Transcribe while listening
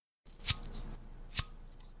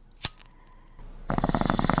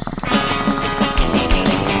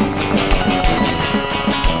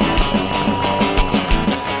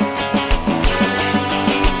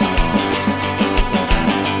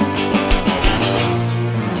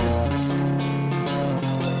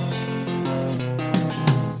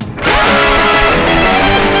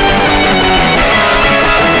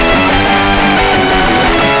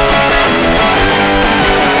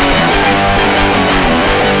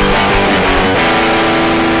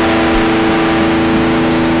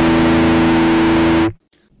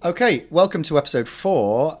Okay, welcome to episode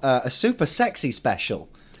 4, a super sexy special,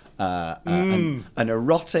 an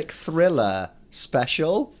erotic thriller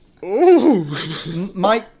special. Ooh.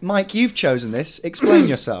 Mike, you've chosen this. Explain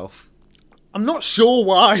yourself. I'm not sure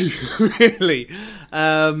why, really.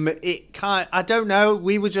 I don't know.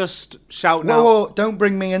 We were just shouting out. Whoa, don't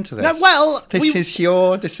bring me into this. No, well, this is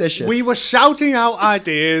your decision. We were shouting out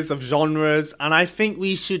ideas of genres, and I think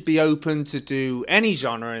we should be open to do any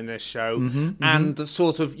genre in this show. And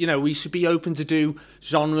sort of, we should be open to do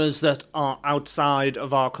genres that are outside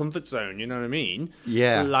of our comfort zone. You know what I mean?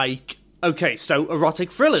 Yeah. Like, okay, so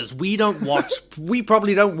erotic thrillers. We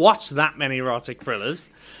probably don't watch that many erotic thrillers.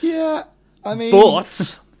 Yeah. I mean,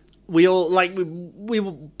 but we all we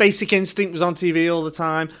Basic Instinct was on TV all the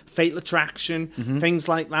time. Fatal Attraction, things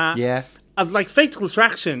like that. Yeah, like Fatal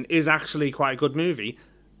Attraction is actually quite a good movie,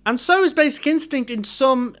 and so is Basic Instinct in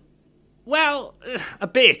some, a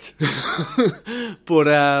bit. But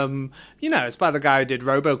it's by the guy who did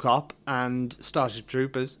RoboCop and Starship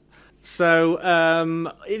Troopers, so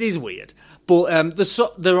it is weird. But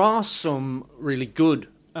there are some really good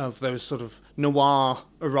of those sort of noir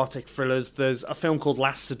erotic thrillers. There's a film called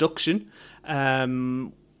Last Seduction,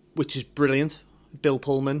 which is brilliant. Bill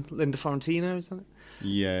Pullman, Linda Fiorentino, isn't it?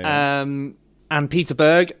 Yeah. And Peter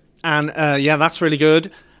Berg, and that's really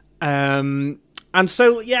good. And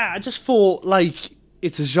so I just thought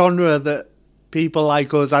it's a genre that people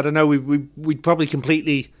like us, I don't know, we'd probably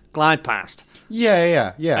completely glide past.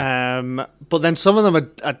 Yeah. But then some of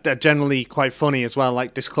them are generally quite funny as well,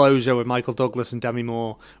 like Disclosure with Michael Douglas and Demi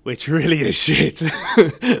Moore, which really is shit,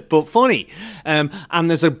 but funny. And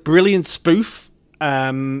there's a brilliant spoof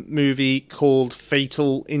movie called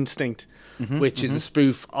Fatal Instinct, which is a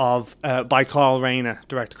spoof of by director Carl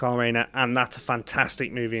Reiner, and that's a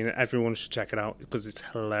fantastic movie, and everyone should check it out because it's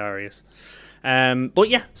hilarious.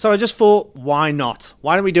 So I just thought, why not?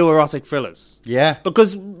 Why don't we do erotic thrillers? Yeah.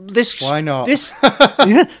 Because why not? This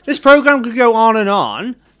program could go on and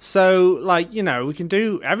on. So, we can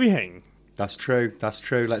do everything. That's true.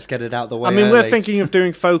 Let's get it out the way. I mean, early. we're thinking of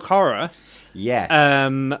doing folk horror. Yes.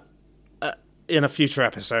 In a future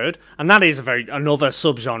episode, and that is another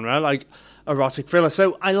subgenre, like erotic thriller.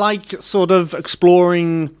 So I like sort of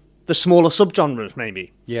exploring the smaller subgenres,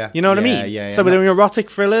 maybe. Yeah. You know what I mean? Yeah. So we're doing erotic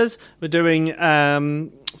thrillers, we're doing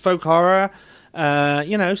folk horror,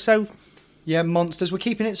 so... Yeah, monsters. We're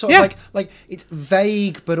keeping it sort of like it's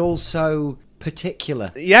vague, but also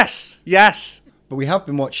particular. Yes. But we have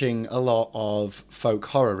been watching a lot of folk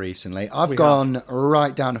horror recently. I've gone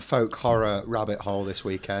right down a folk horror rabbit hole this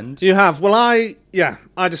weekend. You have? Well, I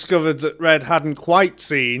discovered that Red hadn't quite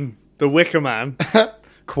seen The Wicker Man.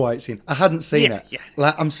 Quite seen. I hadn't seen it. Yeah.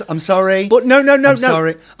 I'm sorry. But no.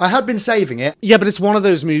 Sorry. I had been saving it. Yeah, but it's one of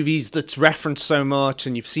those movies that's referenced so much,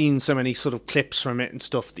 and you've seen so many sort of clips from it and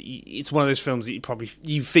stuff that it's one of those films that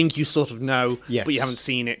you think you sort of know, but you haven't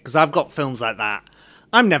seen it. Because I've got films like that.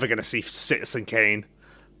 I'm never going to see Citizen Kane,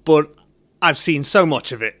 but I've seen so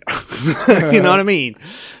much of it. You know what I mean?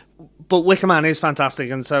 But Wicker Man is fantastic,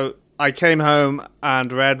 and so I came home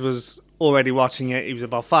and Red was already watching it. He was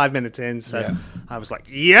about 5 minutes in, so I was like,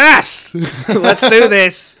 yes, let's do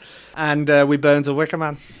this. And we burned a Wicker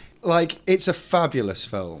Man. It's a fabulous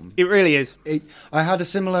film. It really is. I had a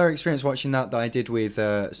similar experience watching that I did with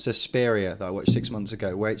Suspiria that I watched 6 months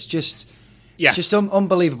ago, where it's just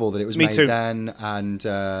unbelievable that it was made then, and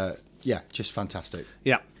just fantastic.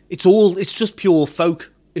 Yeah, it's just pure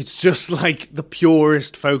folk. It's just like the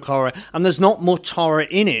purest folk horror, and there's not much horror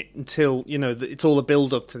in it until it's all a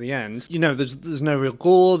build up to the end. There's no real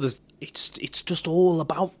gore. It's just all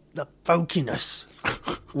about the folkiness.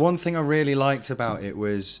 One thing I really liked about it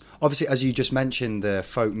was, obviously, as you just mentioned, the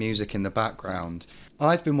folk music in the background.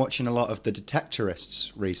 I've been watching a lot of The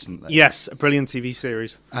Detectorists recently. Yes, a brilliant TV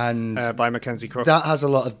series, and by Mackenzie Crook. That has a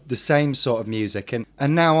lot of the same sort of music,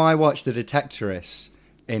 and now I watch The Detectorists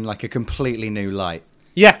in a completely new light.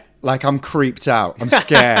 Yeah. I'm creeped out. I'm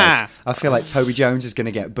scared. I feel like Toby Jones is going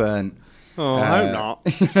to get burnt. Oh, I hope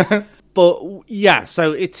not. But yeah,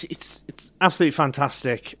 so it's absolutely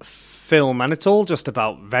fantastic film, and it's all just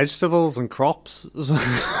about vegetables and crops.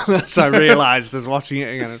 As I realised as watching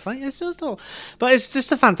it again, it's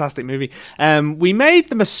just a fantastic movie. We made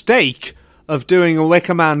the mistake of doing a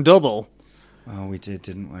Wicker Man double. Oh, we did,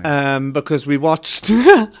 didn't we? Because we watched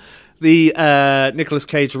the Nicolas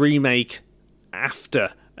Cage remake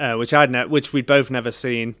after, which we'd both never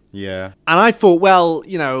seen. Yeah. And I thought,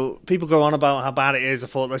 people go on about how bad it is. I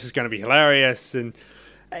thought this is going to be hilarious, and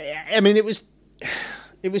I mean, it was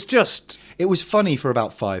just... It was funny for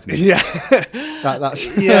about 5 minutes. Yeah.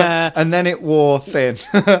 That's yeah. And then it wore thin.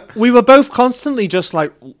 We were both constantly just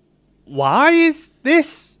like, why is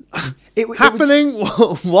this happening?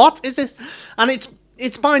 What is this? And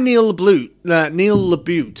it's by Neil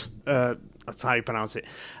LaBute. That's how you pronounce it.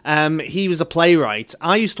 He was a playwright.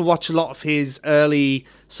 I used to watch a lot of his early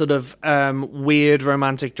sort of weird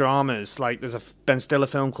romantic dramas. Like there's a Ben Stiller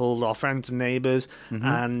film called Our Friends and Neighbours,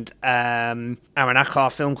 and Aaron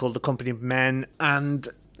Eckhart film called The Company of Men, and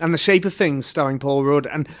The Shape of Things starring Paul Rudd,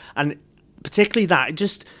 and particularly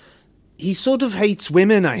that, he sort of hates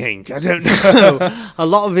women, I think. I don't know. A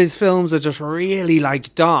lot of his films are just really,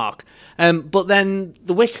 like, dark. But then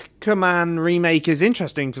the Wicker Man remake is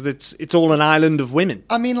interesting because it's all an island of women.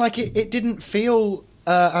 I mean, like, it didn't feel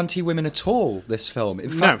anti-women at all, this film.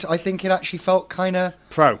 In fact, I think it actually felt kind of...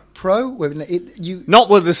 Pro. Not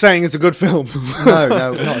what they're saying is a good film. No,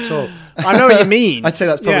 not at all. I know what you mean. I'd say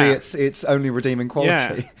that's probably its only redeeming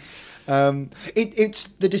quality. Yeah. It's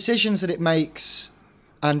the decisions that it makes...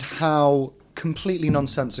 and how completely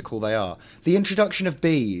nonsensical they are. The introduction of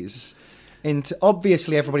bees into...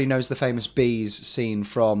 Obviously, everybody knows the famous bees scene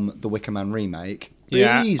from the Wicker Man remake. Bees!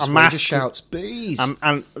 Yeah, he just shouts, bees!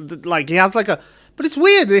 And like, he has like a... But it's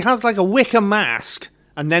weird. He has like a wicker mask,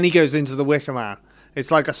 and then he goes into the Wicker Man.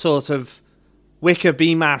 It's like a sort of wicker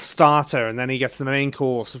bee mask starter, and then he gets the main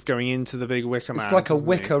course of going into the big Wicker Man. It's like a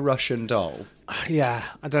wicker Russian doll. Yeah,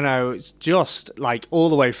 I don't know. It's just like all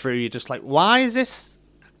the way through, you're just like, why is this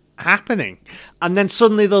happening? And then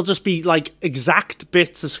suddenly there'll just be like exact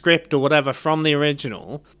bits of script or whatever from the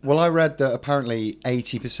original. Well, I read that apparently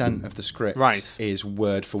 80% of the script is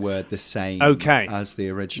word for word the same as the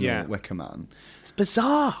original Wicker Man. It's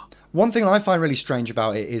bizarre. One thing I find really strange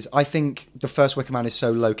about it is I think the first Wicker Man is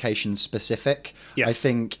so location specific. Yes. I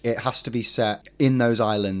think it has to be set in those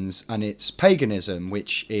islands, and it's paganism,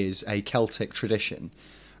 which is a Celtic tradition.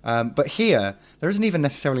 But here, there isn't even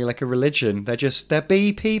necessarily like a religion. They're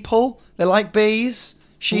bee people. They're like bees.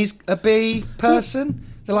 She's a bee person.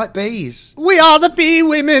 They're like bees. We are the bee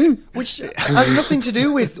women. Which has nothing to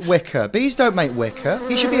do with wicker. Bees don't make wicker.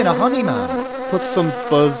 He should be in a honey man. Put some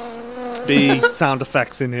buzz bee sound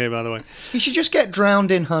effects in here, by the way. He should just get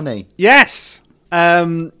drowned in honey. Yes.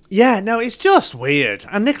 It's just weird.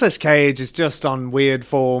 And Nicolas Cage is just on weird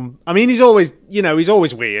form. I mean, he's always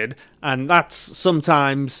weird. And that's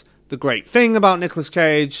sometimes the great thing about Nicolas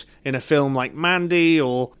Cage in a film like Mandy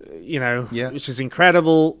or, which is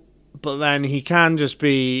incredible. But then he can just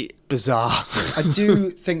be bizarre. I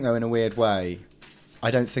do think, though, in a weird way,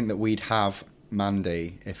 I don't think that we'd have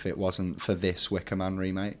Mandy if it wasn't for this Wicker Man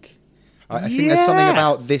remake. I think there's something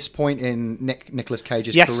about this point in Nicolas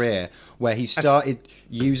Cage's career where he started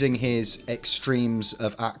using his extremes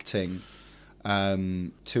of acting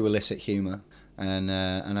to elicit humour, and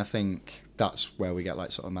I think that's where we get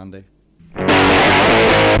like sort of Mandy.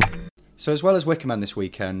 So as well as Wicker Man this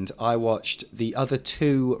weekend, I watched the other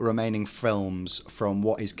two remaining films from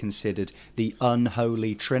what is considered the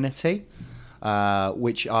Unholy Trinity,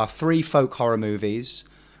 which are three folk horror movies: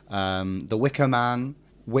 The Wicker Man,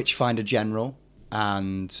 Witchfinder General,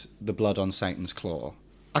 and The Blood on Satan's Claw.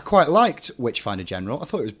 I quite liked Witchfinder General. I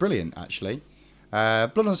thought it was brilliant, actually.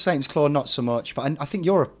 Blood on Satan's Claw, not so much, but I think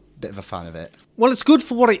you're a bit of a fan of it. Well, it's good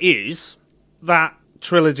for what it is, that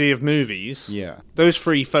trilogy of movies. Yeah. Those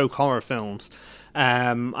three folk horror films.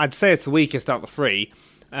 I'd say it's the weakest out of the three.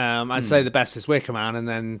 I'd say the best is Wicker Man, and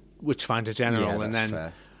then Witchfinder General, and then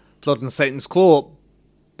fair. Blood on Satan's Claw.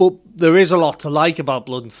 But there is a lot to like about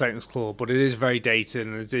Blood and Satan's Claw, but it is very dated,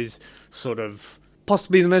 and it is sort of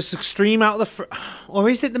possibly the most extreme out of the three. Or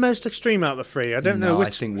is it the most extreme out of the three? I don't know. I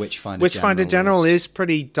think Witchfinder General is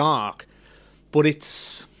pretty dark, but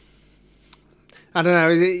it's... I don't know,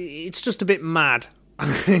 it's just a bit mad, I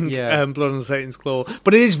think, Blood and Satan's Claw.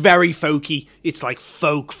 But it is very folky. It's like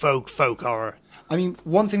folk horror. I mean,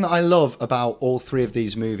 one thing that I love about all three of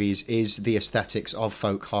these movies is the aesthetics of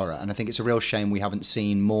folk horror, and I think it's a real shame we haven't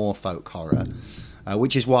seen more folk horror,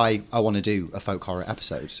 which is why I want to do a folk horror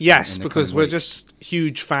episode. Yes, because we're just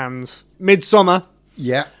huge fans. Midsommar.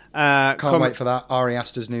 Yeah. Can't wait for that. Ari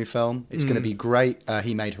Aster's new film. It's going to be great.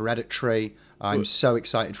 He made Hereditary. I'm so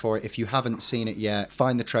excited for it. If you haven't seen it yet,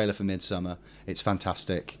 find the trailer for Midsommar. It's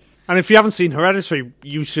fantastic. And if you haven't seen Hereditary,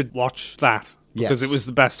 you should watch that, because it was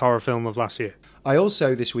the best horror film of last year. I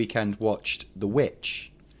also, this weekend, watched The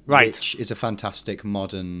Witch. Right. Which is a fantastic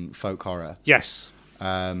modern folk horror. Yes.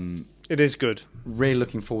 It is good. Really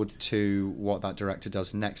looking forward to what that director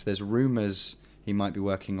does next. There's rumours he might be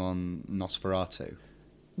working on Nosferatu.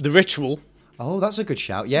 The Ritual. Oh, that's a good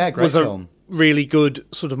shout. Yeah, great film. Really good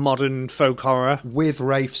sort of modern folk horror. With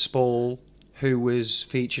Rafe Spall, who was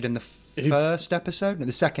featured in the first episode? No,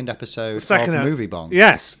 the second episode of Movie Bomb.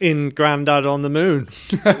 Yes, in Grandad on the Moon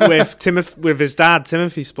with his dad,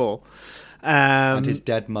 Timothy Spall. And his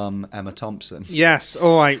dead mum, Emma Thompson. Yes,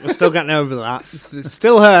 all right, we're still getting over that. It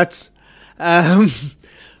still hurts.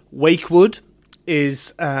 Wakewood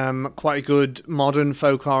is quite a good modern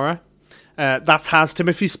folk horror. That has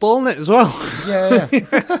Timothy Spall in it as well.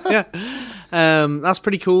 Yeah. That's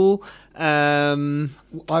pretty cool. I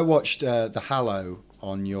watched The Hallow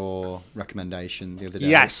on your recommendation the other day.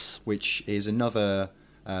 Yes. Which is another...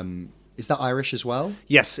 is that Irish as well?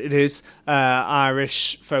 Yes, it is.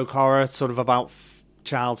 Irish folk horror, sort of about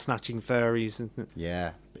child snatching furries.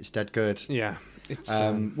 Yeah, it's dead good. Yeah. It's,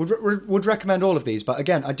 would recommend all of these, but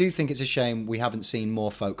again, I do think it's a shame we haven't seen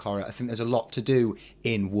more folk horror. I think there's a lot to do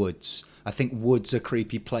in woods. I think woods are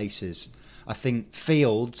creepy places. I think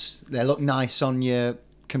fields, they look nice on your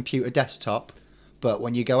computer desktop, but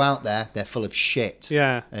when you go out there, they're full of shit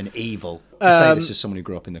and evil. I say this as someone who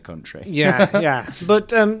grew up in the country. Yeah.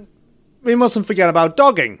 But we mustn't forget about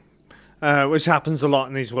dogging, which happens a lot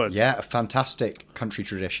in these woods. Yeah, a fantastic country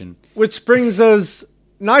tradition. Which brings us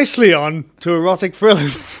nicely on to erotic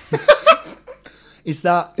thrillers. Is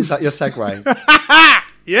that your segue?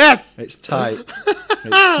 Yes! It's tight.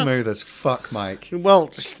 It's smooth as fuck, Mike.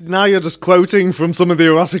 Well, now you're just quoting from some of the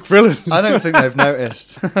erotic thrillers. I don't think they've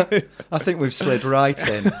noticed. I think we've slid right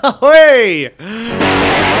in. Hey!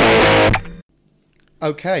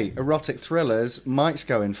 Okay, erotic thrillers. Mike's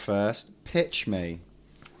going first. Pitch me.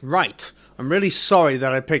 Right. I'm really sorry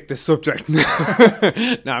that I picked this subject. No,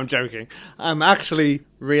 I'm joking. I'm actually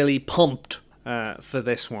really pumped for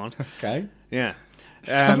this one. Okay. Yeah.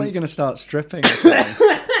 Sounds like you're going to start stripping.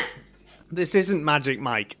 This isn't Magic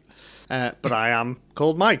Mike, but I am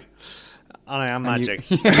called Mike. And I am magic.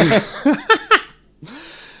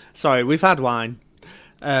 Sorry, we've had wine.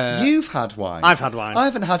 You've had wine? I've had wine. I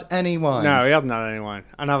haven't had any wine. No, he hasn't had any wine.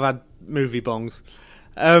 And I've had movie bongs.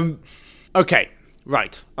 Okay,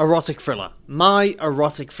 right. Erotic thriller. My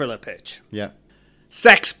erotic thriller pitch. Yeah.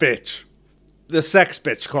 Sex Bitch. The Sex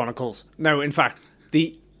Bitch Chronicles. No, in fact,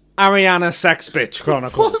 the Ariana Sex Bitch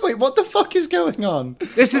Chronicles. Wait, what the fuck is going on?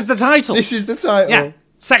 This is the title. This is the title? Yeah,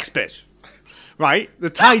 Sex Bitch. Right? The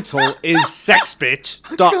title is Sex Bitch.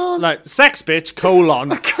 Sex Bitch,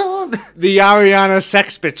 colon. I can't. The Ariana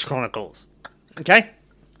Sex Bitch Chronicles. Okay?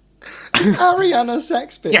 Ariana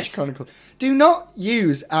Sex Bitch Chronicles. Yes. Do not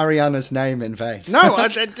use Ariana's name in vain. No, how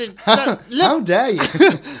dare you?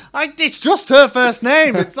 It's just her first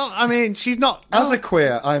name. It's not. I mean, she's not. As a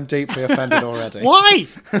queer, I am deeply offended already. Why?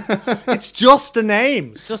 It's just a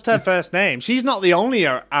name. It's just her first name. She's not the only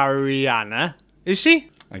Ariana, is she?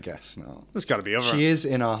 I guess not. There's got to be other. She is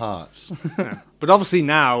in our hearts. Yeah. But obviously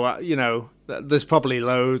now, there's probably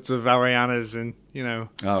loads of Arianas in,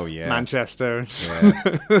 oh yeah, Manchester.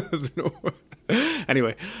 Yeah.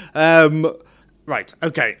 Anyway, right,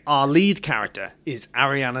 okay. Our lead character is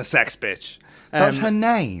Ariana Sex Bitch. That's her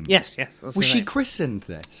name? Yes. Was she christened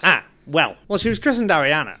this? Well, she was christened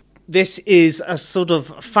Ariana. This is a sort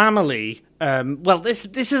of family... this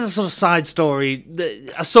is a sort of side story,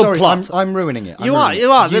 a subplot. Sorry, I'm ruining it. You are.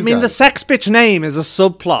 I mean, the Sex Bitch name is a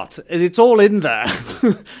subplot. It's all in there.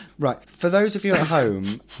 Right. For those of you at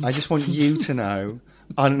home, I just want you to know...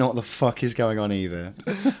 I don't know what the fuck is going on either.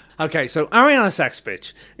 Okay, so Ariana Sex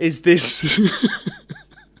Bitch is this...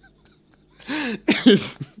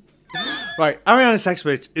 Right, Ariana Sex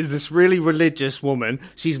Bitch is this really religious woman.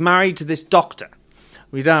 She's married to this doctor.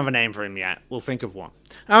 We don't have a name for him yet. We'll think of one.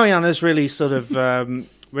 Ariana's really sort of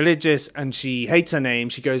religious, and she hates her name.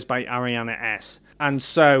 She goes by Ariana S. And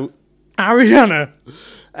so Ariana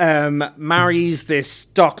marries this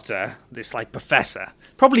doctor, this professor,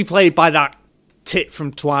 probably played by that tit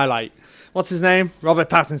from Twilight. What's his name? Robert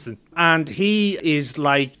Pattinson. And he is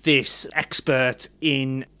this expert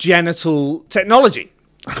in genital technology.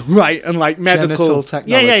 Right, and medical... Genital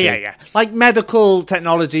technology. Yeah. Medical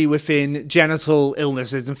technology within genital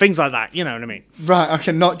illnesses and things like that, you know what I mean? Right,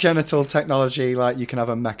 okay, not genital technology you can have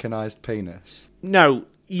a mechanized penis. No,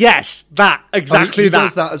 yes, that, exactly that. He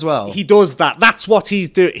does that as well? He does that. That's what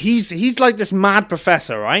he's doing. He's like this mad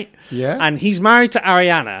professor, right? Yeah. And he's married to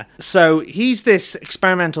Ariana, so he's this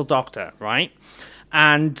experimental doctor, right?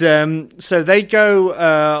 And so they go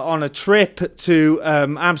on a trip to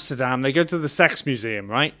Amsterdam. They go to the sex museum,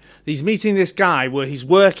 right? He's meeting this guy where he's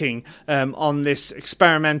working on this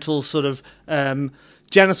experimental sort of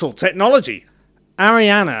genital technology.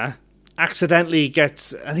 Ariana accidentally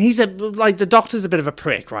gets... And he's the doctor's a bit of a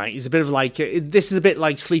prick, right? He's a bit of this is a bit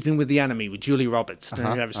like Sleeping with the Enemy with Julie Roberts. I don't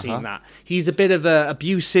know if you've ever seen that. He's a bit of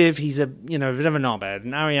abusive. He's a bit of a knobhead.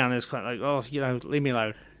 And Ariana's quite leave me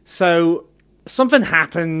alone. So... something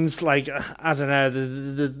happens, I don't know,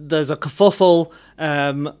 there's a kerfuffle,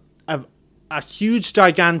 a huge,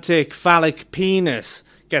 gigantic phallic penis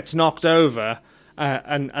gets knocked over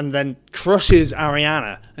and then crushes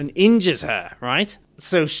Ariana and injures her, right?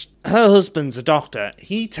 So her husband's a doctor.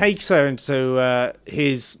 He takes her into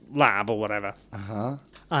his lab or whatever. Uh-huh.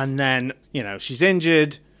 And then, she's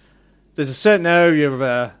injured. There's a certain area of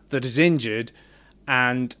her that is injured.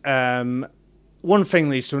 And one thing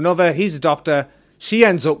leads to another. He's a doctor. She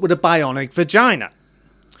ends up with a bionic vagina.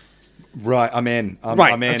 Right, I'm in.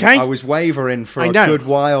 I'm in. Okay? I was wavering for a good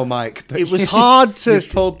while, Mike. But it was hard to...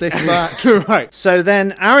 You've pulled this back. Right. So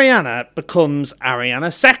then Ariana becomes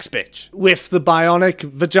Ariana Sex Bitch with the bionic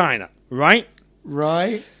vagina, right?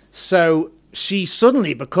 Right. So she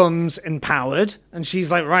suddenly becomes empowered, and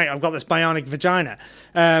she's like, right, I've got this bionic vagina.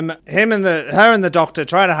 Her and the doctor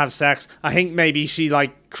try to have sex. I think maybe she,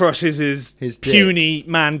 crushes his puny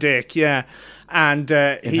man dick, yeah. And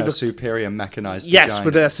her superior mechanized vagina. Yes,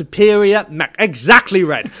 with her superior exactly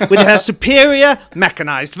right. With her superior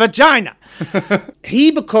mechanized vagina.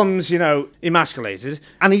 He becomes, emasculated,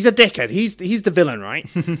 and he's a dickhead. He's the villain, right?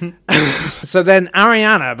 So then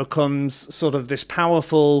Ariana becomes sort of this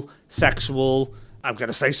powerful, sexual, I'm going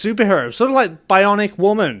to say superhero, sort of like Bionic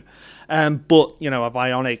Woman, but, a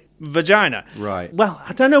bionic vagina. Right. Well,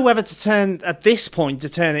 I don't know whether to turn it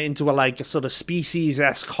into a sort of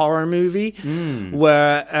Species-esque horror movie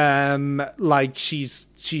where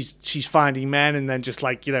she's finding men and then just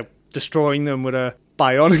destroying them with a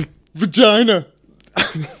bionic vagina.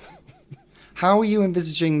 How are you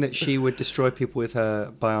envisaging that she would destroy people with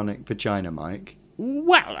her bionic vagina, Mike?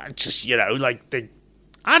 Well, just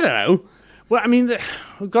I don't know. Well, I mean,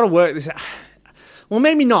 we've got to work this out. Well,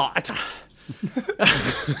 maybe not.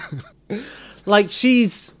 I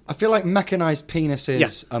feel like mechanized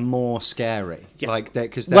penises are more scary. Yeah.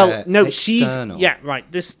 Because they're external. Right.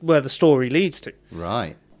 This is where the story leads to.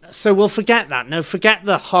 Right. So we'll forget that. No, forget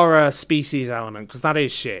the horror Species element, because that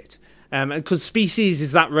is shit. Because Species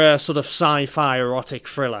is that rare sort of sci-fi erotic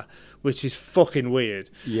thriller, which is fucking weird.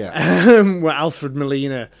 Yeah. Where Alfred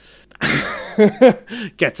Molina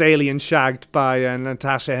gets alien shagged by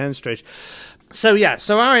Natasha Henstridge. So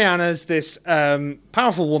Ariana's this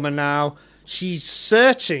powerful woman now. She's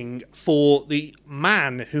searching for the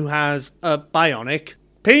man who has a bionic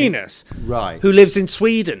penis. Right. Who lives in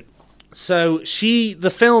Sweden. So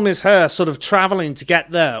the film is her sort of traveling to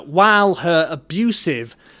get there while her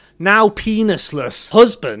abusive, now penisless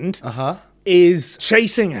husband is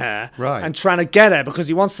chasing her and trying to get her because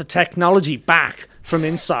he wants the technology back from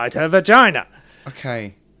inside her vagina.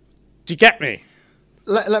 Okay. Do you get me?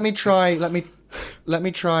 Let me try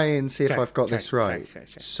and see if I've got this right. Okay.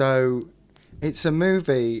 So, it's a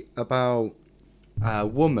movie about a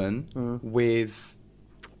woman with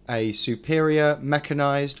a superior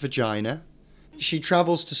mechanized vagina. She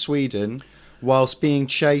travels to Sweden whilst being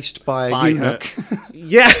chased by a eunuch.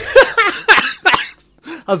 Yeah.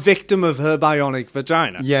 A victim of her bionic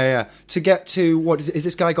vagina. Yeah. To get to, what is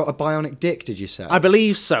this guy got a bionic dick, did you say? I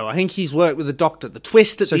believe so. I think he's worked with a doctor. The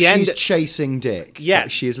twist at the end... So she's chasing dick. Yeah.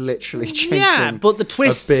 She is literally chasing but the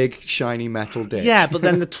twist... a big, shiny metal dick. Yeah, but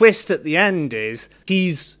then the twist at the end is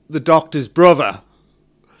he's the doctor's brother.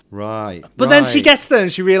 Right. But then she gets there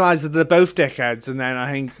and she realises that they're both dickheads, and then I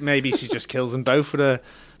think maybe she just kills them both with a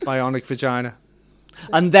bionic vagina.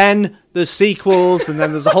 And then there's sequels, and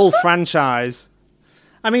then there's a whole franchise.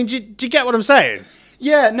 I mean, do you get what I'm saying?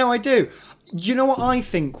 Yeah, no, I do. You know what I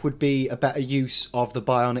think would be a better use of the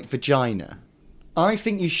bionic vagina? I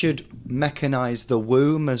think you should mechanise the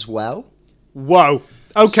womb as well. Whoa.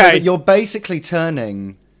 Okay. So that you're basically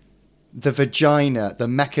turning the vagina, the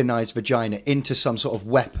mechanised vagina, into some sort of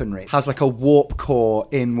weaponry. It has a warp core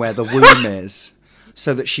in where the womb is.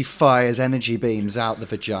 So that she fires energy beams out the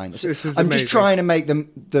vagina. So I'm just trying to make the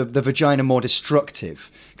vagina more destructive,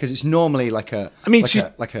 because it's normally a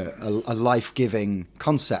life-giving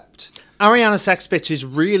concept. Ariana Sex Bitch is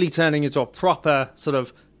really turning into a proper sort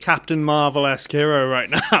of Captain Marvel-esque hero right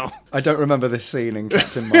now. I don't remember this scene in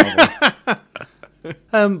Captain Marvel.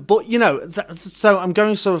 But so I'm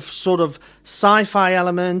going sort of sci-fi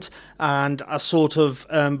element and a sort of,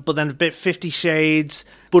 but then a bit 50 Shades,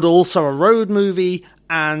 but also a road movie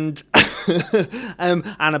and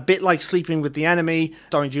and a bit like Sleeping with the Enemy,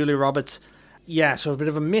 starring Julia Roberts. Yeah, so a bit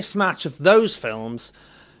of a mismatch of those films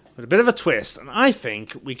with a bit of a twist, and I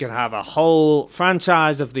think we could have a whole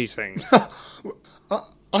franchise of these things.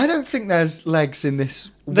 I don't think there's legs in this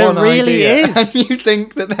there one really idea. Is. And you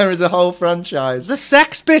think that there is a whole franchise. The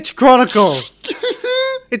Sex Bitch Chronicles.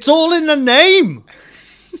 It's all in the name.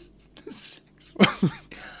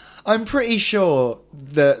 I'm pretty sure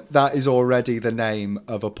that is already the name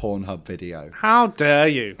of a Pornhub video. How dare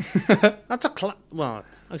you? That's well,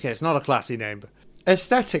 okay, it's not a classy name, but...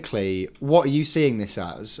 Aesthetically, what are you seeing this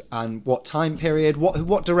as? And what time period?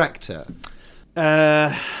 What director?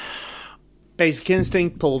 Basic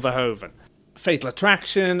Instinct, Paul Verhoeven. Fatal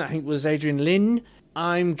Attraction, I think it was Adrian Lyne.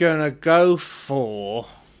 I'm going to go for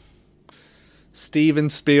Steven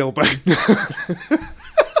Spielberg.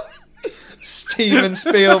 Steven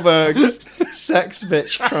Spielberg's Sex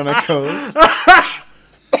Bitch Chronicles.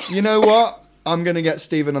 You know what? I'm going to get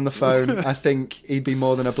Steven on the phone. I think he'd be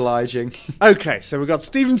more than obliging. Okay, so we've got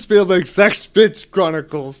Steven Spielberg's Sex Bitch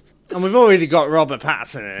Chronicles. And we've already got Robert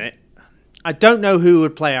Pattinson in it. I don't know who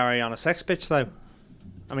would play Ariana Sex Bitch, though.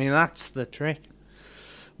 I mean, that's the trick.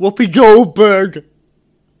 Whoopi Goldberg.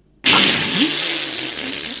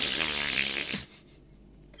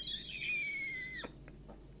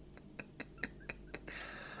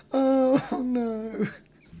 Oh, no.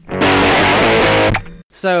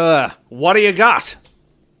 So, what do you got?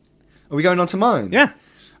 Are we going on to mine? Yeah.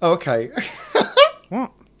 Oh, okay.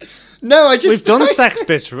 What? No, I just... We've done Sex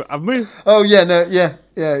Bitch, haven't we? Oh, yeah, no, yeah.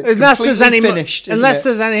 It's unless there's finished, unless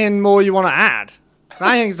there's anything more you want to add.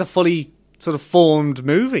 I think it's a fully sort of formed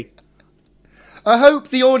movie. I hope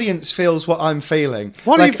the audience feels what I'm feeling.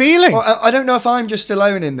 What are you feeling? I don't know if I'm just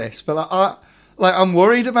alone in this, but I'm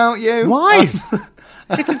worried about you. Why?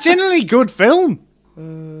 It's a generally good film.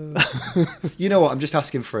 You know what? I'm just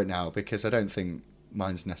asking for it now because I don't think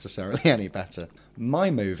mine's necessarily any better.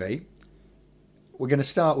 My movie, we're going to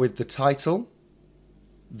start with the title,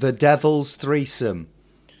 The Devil's Threesome.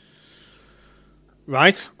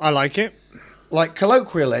 Right, I like it. Like,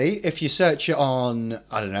 colloquially, if you search it on,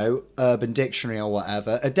 I don't know, Urban Dictionary or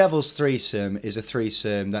whatever, a devil's threesome is a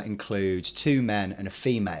threesome that includes 2 men and a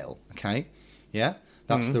female, okay? Yeah?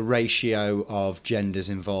 That's the ratio of genders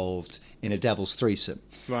involved in a devil's threesome.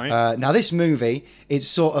 Right. Now, this movie, it's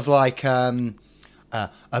sort of like a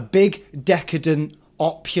big, decadent,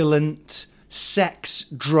 opulent sex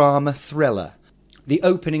drama thriller. The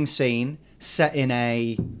opening scene set in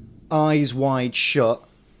a Eyes Wide Shut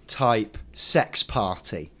type sex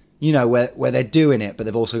party. You know, where they're doing it, but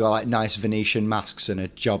they've also got like nice Venetian masks and a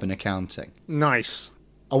job in accounting. Nice.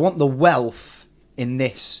 I want the wealth in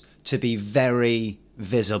this to be very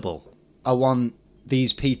visible. I want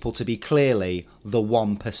these people to be clearly the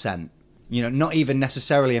 1%. You know, not even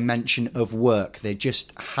necessarily a mention of work. They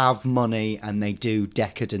just have money and they do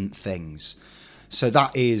decadent things. So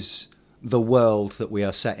that is the world that we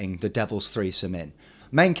are setting the Devil's Threesome in.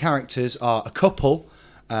 Main characters are a couple,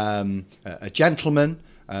 a gentleman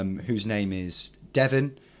whose name is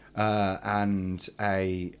Devin, and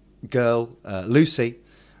a girl, Lucy.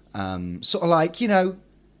 Sort of like, you know,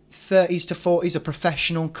 30s to 40s, a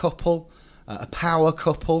professional couple, a power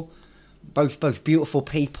couple, both beautiful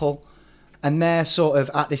people. And they're sort of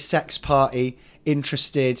at this sex party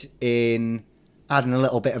interested in adding a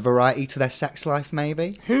little bit of variety to their sex life,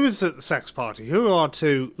 maybe. Who is at the sex party? Who are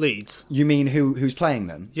 2 leads? You mean who's playing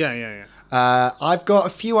them? Yeah. I've got a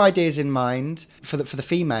few ideas in mind for the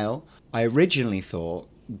female. I originally thought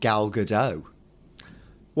Gal Gadot.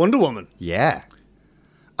 Wonder Woman. Yeah.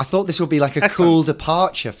 I thought this would be like a cool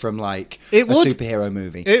departure from like a superhero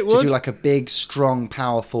movie. It would. To do like a big, strong,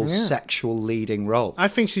 powerful, sexual leading role. I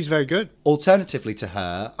think she's very good. Alternatively to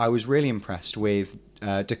her, I was really impressed with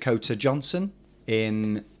Dakota Johnson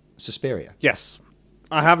in Suspiria. Yes.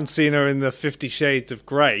 I haven't seen her in the 50 Shades of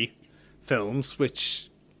Grey films, which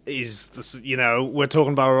is, you know, we're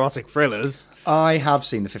talking about erotic thrillers. I have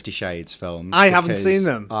seen the 50 Shades films. I haven't seen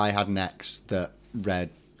them. I had an ex that read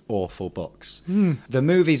awful books. The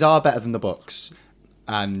movies are better than the books,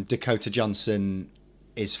 and Dakota Johnson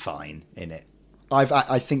is fine in it.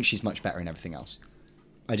 I think she's much better in everything else.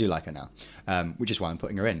 I do like her now, which is why I'm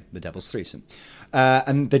putting her in The Devil's Threesome.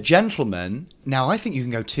 And the gentleman, now I think you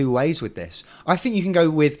can go 2 ways with this. I think you can go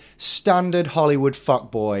with standard Hollywood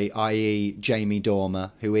fuckboy, i.e. Jamie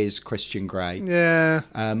Dormer, who is Christian Grey. Yeah,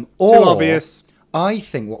 or too obvious. I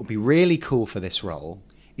think what would be really cool for this role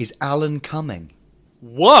is Alan Cumming.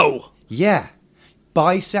 Whoa! Yeah.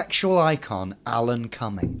 Bisexual icon Alan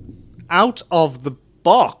Cumming. Out of the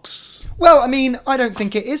box. Well, I mean, I don't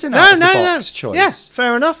think it is an out-of-the-box choice. Yes,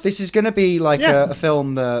 fair enough. This is going to be like a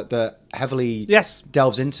film that heavily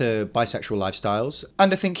delves into bisexual lifestyles.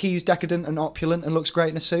 And I think he's decadent and opulent and looks great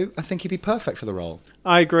in a suit. I think he'd be perfect for the role.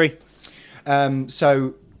 I agree.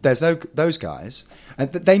 So there's those guys.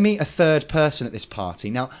 And they meet a third person at this party.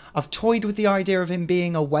 Now, I've toyed with the idea of him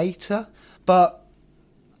being a waiter, but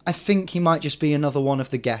I think he might just be another one of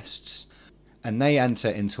the guests. And they enter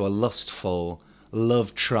into a lustful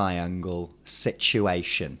love triangle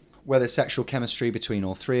situation where there's sexual chemistry between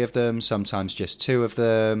all 3 of them, sometimes just 2 of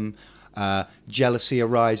them. Jealousy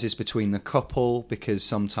arises between the couple because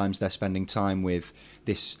sometimes they're spending time with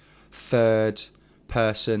this third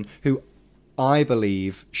person who I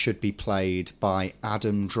believe should be played by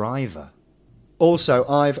Adam Driver. Also,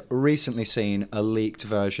 I've recently seen a leaked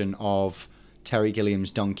version of Terry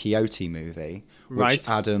Gilliam's Don Quixote movie, which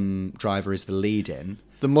Adam Driver is the lead in.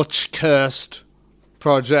 The much cursed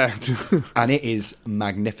project. And it is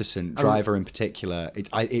magnificent. Driver in particular,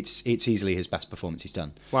 it's easily his best performance he's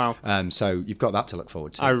done. Wow. So you've got that to look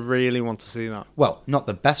forward to. I really want to see that. Well, not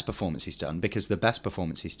the best performance he's done, because the best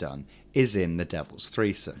performance he's done is in The Devil's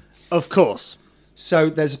Threesome. Of course. So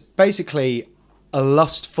there's basically a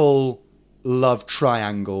lustful love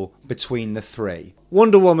triangle between the three.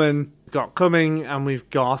 Wonder Woman, got Cumming, and we've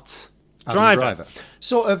got Driver.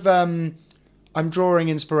 Sort of, I'm drawing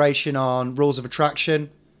inspiration on Rules of Attraction,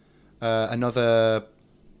 another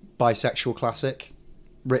bisexual classic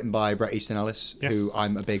written by Bret Easton Ellis, who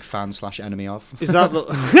I'm a big fan / enemy of. Is that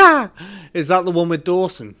the one with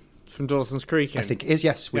Dawson from Dawson's Creek? I think it is,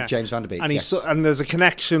 yes, with James Van Der Beek. And and there's a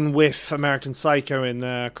connection with American Psycho in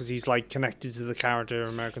there because he's like connected to the character of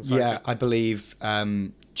American Psycho. Yeah, I believe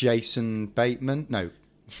Jason Bateman. No,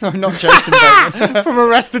 not Jason Bateman from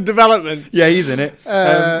Arrested Development. Yeah, he's in it,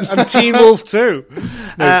 and Teen Wolf too.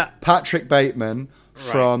 Patrick Bateman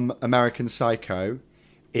from American Psycho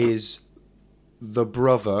is the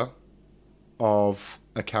brother of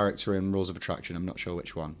a character in Rules of Attraction. I'm not sure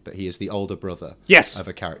which one, but he is the older brother of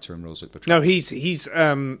a character in Rules of Attraction. No, he's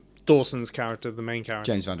Dawson's character, the main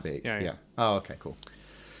character. James Van Der Beek. Yeah. Oh, okay, cool.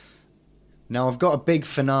 Now, I've got a big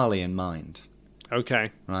finale in mind.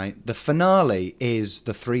 Okay. Right? The finale is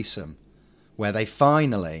the threesome, where they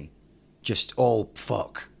finally just all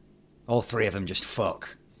fuck. All three of them just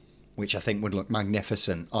fuck, which I think would look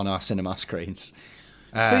magnificent on our cinema screens.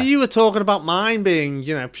 So you were talking about mine being,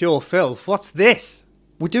 pure filth. What's this?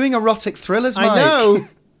 We're doing erotic thrillers, Mike. I know,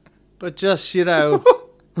 but just, Okay.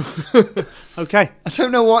 I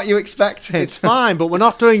don't know what you expected. It's fine, but we're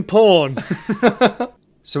not doing porn.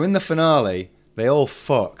 So in the finale, they all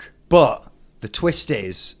fuck, but the twist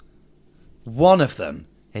is, one of them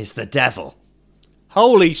is the devil.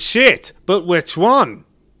 Holy shit, but which one?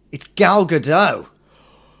 It's Gal Gadot.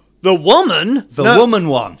 The woman? The woman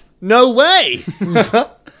one. No way.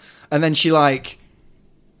 And then she,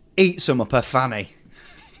 eats some up her fanny.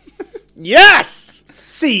 Yes!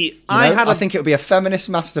 See, I think it would be a feminist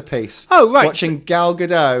masterpiece. Oh, right. Watching Gal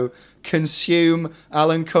Gadot consume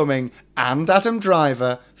Alan Cumming and Adam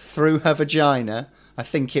Driver through her vagina, I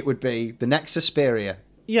think it would be the next Suspiria.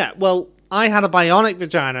 Yeah, well, I had a bionic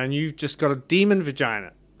vagina and you've just got a demon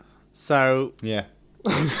vagina. So... Yeah.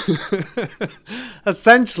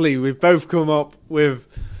 Essentially, we've both come up with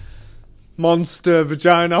monster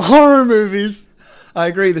vagina horror movies. I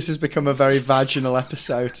agree, this has become a very vaginal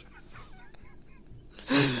episode.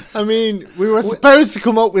 I mean, we were supposed to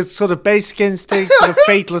come up with sort of Basic Instinct, sort of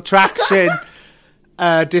Fatal Attraction,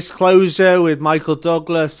 Disclosure with Michael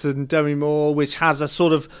Douglas and Demi Moore, which has a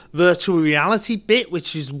sort of virtual reality bit,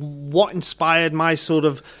 which is what inspired my sort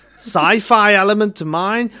of sci-fi element to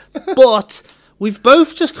mine. But we've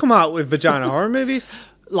both just come out with vagina horror movies,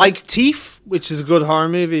 like Teeth, which is a good horror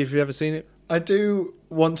movie if you've ever seen it. I do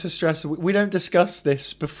want to stress, we don't discuss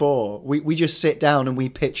this before. We just sit down and we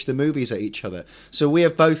pitch the movies at each other. So we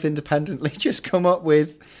have both independently just come up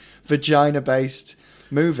with vagina-based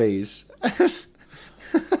movies.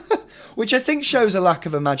 Which I think shows a lack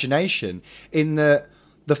of imagination in that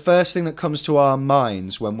the first thing that comes to our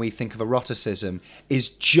minds when we think of eroticism is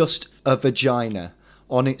just a vagina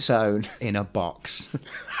on its own in a box.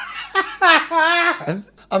 And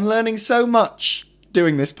I'm learning so much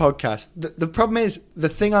doing this podcast. The problem is, the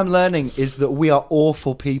thing I'm learning is that we are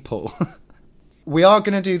awful people. We are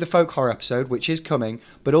going to do the folk horror episode, which is coming,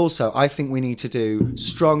 but also I think we need to do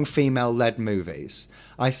strong female-led movies.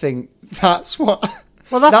 I think that's what...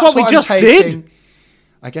 Well, that's what we just did.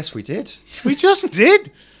 I guess we did. We just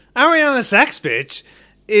did. Ariana Sex Bitch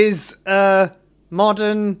is a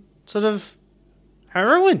modern sort of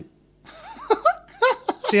heroine.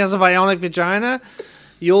 She has a bionic vagina.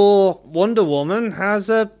 Your Wonder Woman has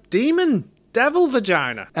a demon devil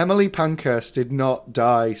vagina. Emily Pankhurst did not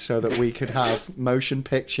die so that we could have motion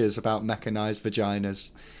pictures about mechanized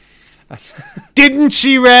vaginas. Didn't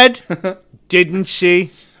she, Red? Didn't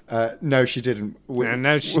she? No, she didn't.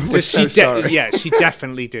 Sorry. Yeah, she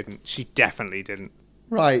definitely didn't. She definitely didn't.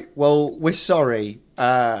 Right. Well, we're sorry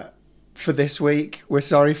for this week. We're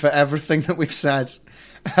sorry for everything that we've said.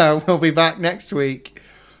 We'll be back next week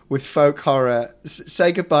with folk horror.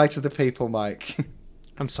 Say goodbye to the people, Mike.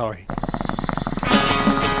 I'm sorry.